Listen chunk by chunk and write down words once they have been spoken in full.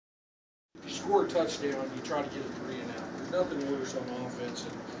score a touchdown, you try to get a 3 and out. There's nothing worse on offense,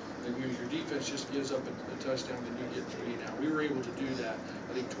 and your defense just gives up a touchdown, then you get 3 and out. We were able to do that,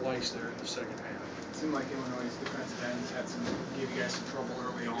 I think, twice there in the second half. It seemed like Illinois' defensive ends gave you guys some trouble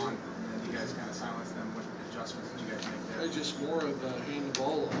early on, and then you guys kind of silenced them. What adjustments did you guys make there? It's just more of handing the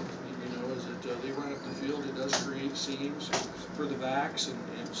ball off. You know, is that they run up the field, it does create seams for the backs,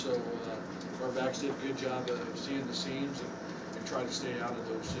 and so our backs did a good job of seeing the seams and try to stay out of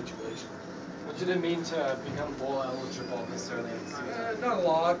those situations. What did it mean to become bowl eligible necessarily in the season? Not a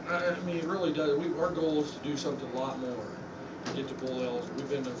lot. I mean, it really does. Our goal is to do something a lot more to get to bowl eligible. We've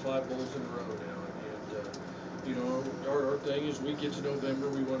been to 5 bowls in a row now, and you know, our thing is we get to November,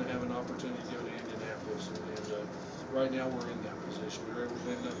 we want to have an opportunity to go to Indianapolis, and right now we're in that position. We were able to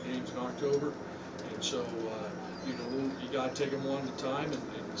win enough games in October, and so you know, you got to take them one at a time and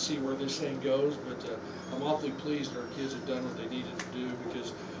see where this thing goes. But I'm awfully pleased that our kids have done what they needed to do,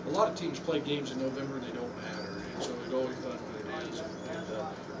 because a lot of teams play games in November and they don't matter, and so it's always fun when it is. And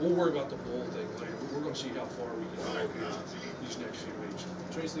we'll worry about the bowl thing later. We're going to see how far we can go here these next few weeks.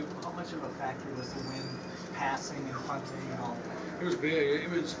 Tracy, how much of a factor was the wind, passing and punting and all that? It was big. It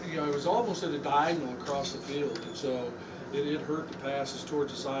was, you know, it was almost at a diagonal across the field, and so it hurt the passes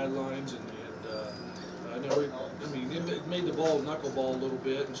towards the sidelines, and I know it made the ball knuckleball a little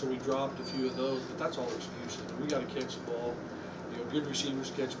bit, and so we dropped a few of those. But that's all excuses. We got to catch the ball. You know, good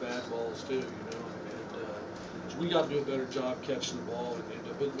receivers catch bad balls too. You know, and so we got to do a better job catching the ball.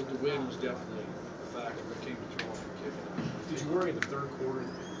 But the wind was definitely a factor when it came to throwing and kicking. Did you worry in the third quarter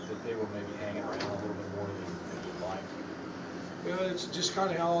that they were maybe hanging around a little bit more than you'd like? You know, it's just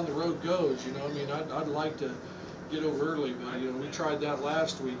kind of how on the road goes. You know, I mean, I'd like to get over early, but you know, we tried that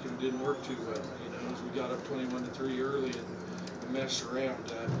last week and it didn't work too well. You know, as we got up 21-3 early and messed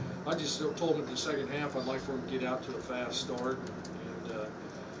around. I just told him in the second half I'd like for him to get out to a fast start, and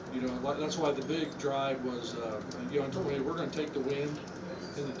you know, that's why the big drive was. You know, I told him, hey, we're going to take the win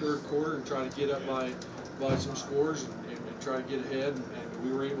in the third quarter and try to get up by some scores and try to get ahead, and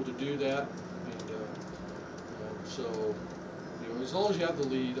we were able to do that. And so, you know, as long as you have the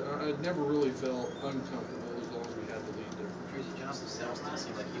lead, I never really felt uncomfortable as long as we had the lead there. Tracy Johnson Selston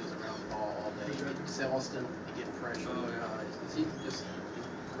seemed like he was around the ball all day. Selston getting pressure. Is he just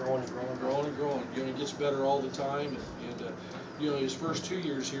growing and growing? Growing and growing. You know, he gets better all the time, and you know, his first 2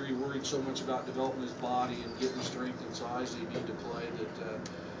 years here, he worried so much about developing his body and getting the strength and size he need to play that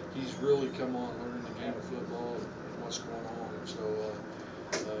he's really come on learning the game of football and what's going on. And so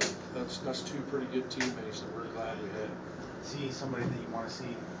that's 2 pretty good teammates that we're glad we had. See somebody that you want to see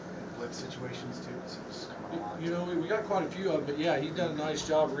in blitz situations too. Seems coming along. You know, we got quite a few of them, but yeah, he's done a nice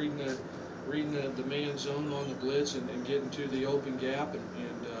job reading the man zone on the blitz and getting to the open gap, and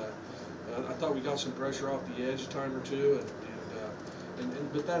I thought we got some pressure off the edge a time or two,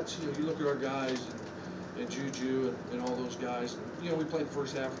 but that's, you know, you look at our guys and Juju and all those guys, and, you know, we played the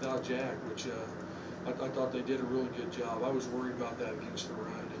first half without Jack, which I thought they did a really good job. I was worried about that against the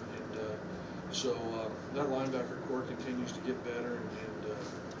run, and so that linebacker core continues to get better, and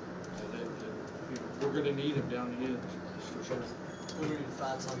you know, we're going to need him down the end for sure. What are your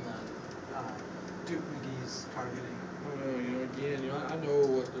thoughts on the Duke McGee's targeting? You know, again, you know, I know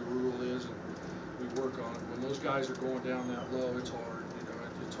what the rule is, and we work on it. When those guys are going down that low, it's hard. You know,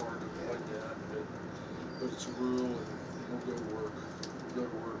 it's hard to avoid that, but it's a rule, and we'll go to work. We'll go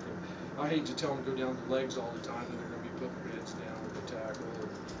to work, and I hate to tell them to go down the legs all the time, and they're going to be putting their heads down with the tackle,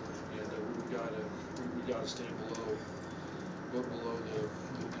 and we got to stay below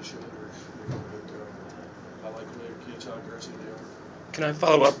the shoulders. You know, but I like the way our kids, how aggressive they are. Can I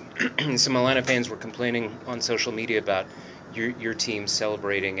follow up? Some Atlanta fans were complaining on social media about your team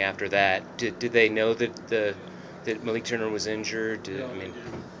celebrating after that. Did they know that Malik Turner was injured? No, they did.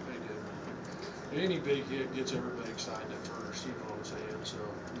 And any big hit gets everybody excited at first. You know what I'm saying? So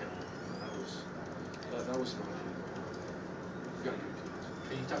that was fun. Got good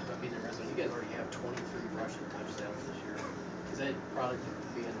kids. You talked about being in the red zone. You guys already have 23 rushing touchdowns this year. Is that product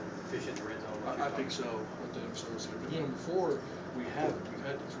of being efficient in the red zone? I think so. I think so. But you know, before we had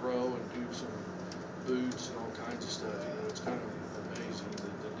to throw and do some boots and all kinds of stuff. You know, it's kind of amazing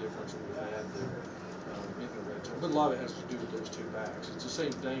the difference that we've had there in the red zone. But a lot of it has to do with those 2 backs. It's the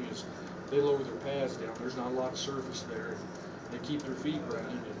same thing as they lower their pads down. There's not a lot of surface there. They keep their feet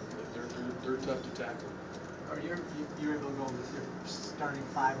running, and they're tough to tackle. You're able to go with your starting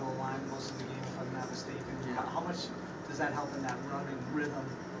 5-0 line most of the game, if I'm not mistaken. Yeah. How much does that help in that running rhythm?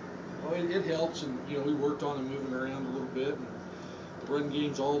 Well, it helps, and you know, we worked on them moving around a little bit, and the run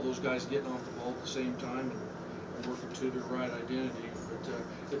games, all of those guys getting off the ball at the same time and working to their right identity.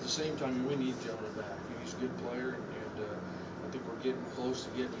 But at the same time, we need Jonah back. He's a good player, and I think we're getting close to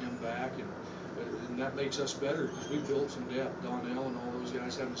getting him back, and that makes us better because we built some depth. Donnell and all those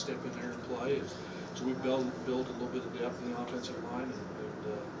guys having to step in there and play, so we built a little bit of depth in the offensive line, and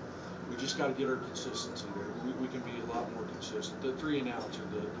we just got to get our consistency there. We can be a lot more consistent. The 3 and outs are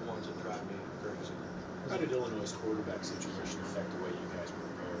the ones that drive me crazy. How did Illinois' quarterback situation affect the way you guys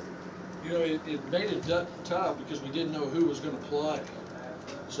prepared? You know, it made it tough because we didn't know who was going to play.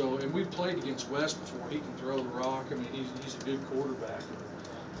 So, and we've played against West before. He can throw the rock. I mean, he's a good quarterback.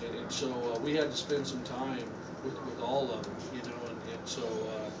 And so we had to spend some time with all of them, you know, and so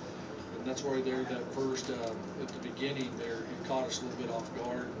and that's why there that first at the beginning there it caught us a little bit off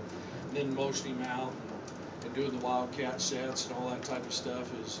guard, and then motioning him out and doing the wildcat sets and all that type of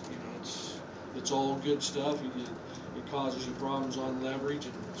stuff is, you know, it's all good stuff. It causes you problems on leverage,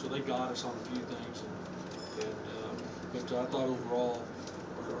 and so they got us on a few things, but I thought overall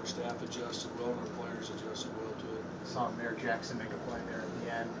our staff adjusted well and our players adjusted well to it. Saw Mayor Jackson make a play there at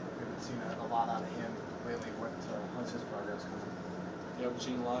the end. We haven't seen a lot out of him lately. How's his progress coming? You haven't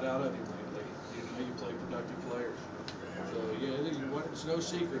seen a lot out of him lately. You know, you play productive players. So yeah, it's no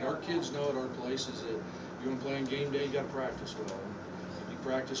secret. Our kids know at our places that you want to play on game day, you got to practice well. And if you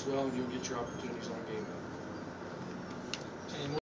practice well, you'll get your opportunities on game day.